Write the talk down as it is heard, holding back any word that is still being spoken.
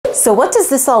So what does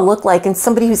this all look like in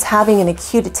somebody who's having an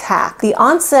acute attack? The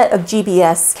onset of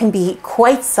GBS can be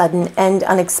quite sudden and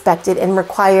unexpected and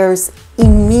requires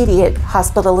immediate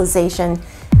hospitalization,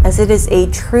 as it is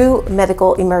a true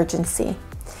medical emergency.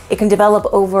 It can develop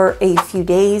over a few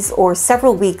days or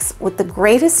several weeks, with the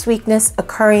greatest weakness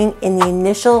occurring in the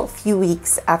initial few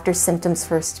weeks after symptoms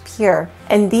first appear.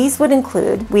 And these would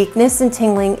include weakness and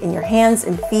tingling in your hands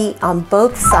and feet on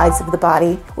both sides of the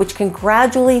body, which can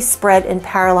gradually spread and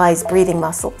paralyze breathing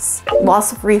muscles,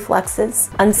 loss of reflexes,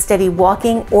 unsteady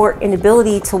walking or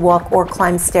inability to walk or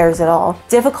climb stairs at all,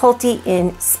 difficulty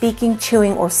in speaking,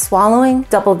 chewing, or swallowing,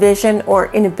 double vision, or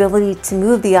inability to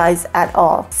move the eyes at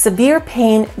all, severe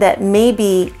pain that may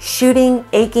be shooting,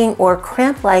 aching, or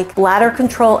cramp-like, bladder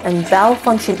control and bowel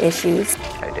function issues,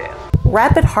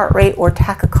 rapid heart rate or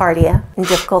tachycardia, and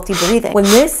difficulty breathing. When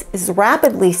this is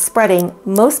rapidly spreading,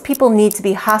 most people need to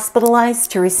be hospitalized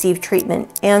to receive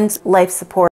treatment and life support.